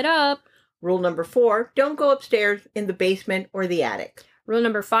 don't split up. Rule number 4, don't go upstairs in the basement or the attic. Rule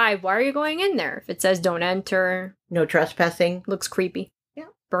number 5, why are you going in there? If it says don't enter. No trespassing. Looks creepy. Yeah.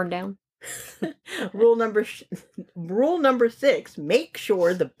 Burn down. Rule number 6, make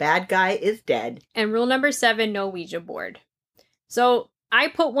sure the bad guy is dead. And rule number 7, no Ouija board. So I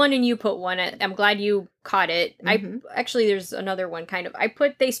put 1 and you put 1. I'm glad you caught it. Mm-hmm. Actually, there's another one kind of.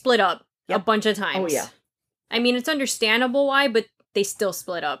 They split up a bunch of times. Oh, yeah. I mean, it's understandable why, but they still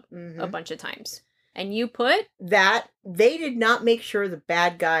split up a bunch of times. And you put? That they did not make sure the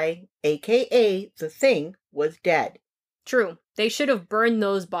bad guy, a.k.a. the Thing, was dead. True. They should have burned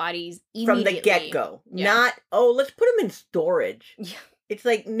those bodies immediately. From the get-go. Yeah. Not, let's put them in storage. Yeah. It's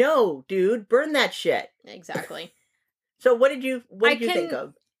like, no, dude, burn that shit. Exactly. So what did you think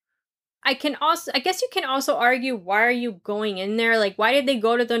of? I guess you can also argue, why are you going in there? Like, why did they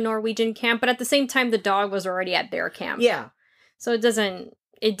go to the Norwegian camp? But at the same time, the dog was already at their camp. Yeah. So it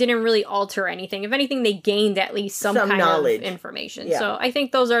didn't really alter anything. If anything, they gained at least some kind knowledge. Of information. Yeah. So I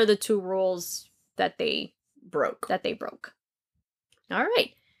think those are the 2 rules that they broke. All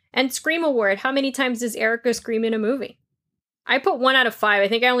right. And Scream Award. How many times does Erica scream in a movie? I put 1 out of 5. I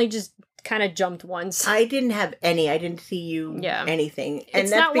think I only just kind of jumped once. I didn't have any. I didn't see you anything. And it's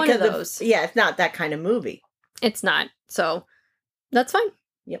that's not because one of those. It's not that kind of movie. It's not. So that's fine.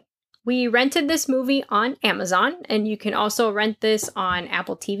 Yep. We rented this movie on Amazon, and you can also rent this on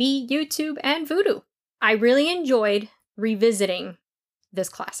Apple TV, YouTube, and Vudu. I really enjoyed revisiting this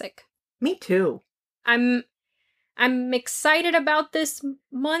classic. Me too. I'm excited about this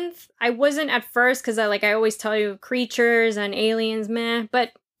month. I wasn't at first because I always tell you, creatures and aliens, meh,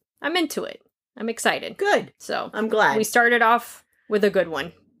 but I'm into it. I'm excited. Good. So I'm glad. We started off with a good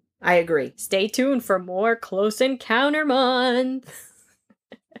one. I agree. Stay tuned for more Close Encounter Month.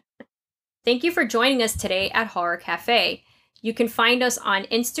 Thank you for joining us today at Horror Cafe. You can find us on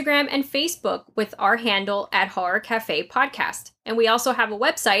Instagram and Facebook with our handle at Horror Cafe Podcast. And we also have a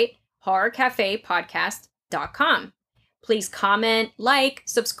website, horrorcafepodcast.com. Please comment, like,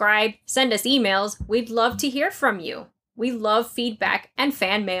 subscribe, send us emails. We'd love to hear from you. We love feedback and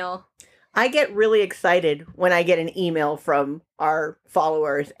fan mail. I get really excited when I get an email from our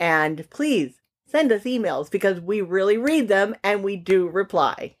followers, and please send us emails because we really read them and we do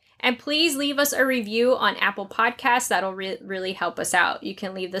reply. And please leave us a review on Apple Podcasts. That'll really help us out. You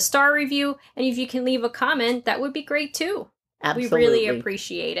can leave the star review, and if you can leave a comment, that would be great too. Absolutely. We really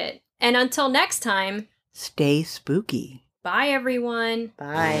appreciate it. And until next time, stay spooky. Bye, everyone.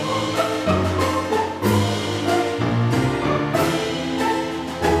 Bye.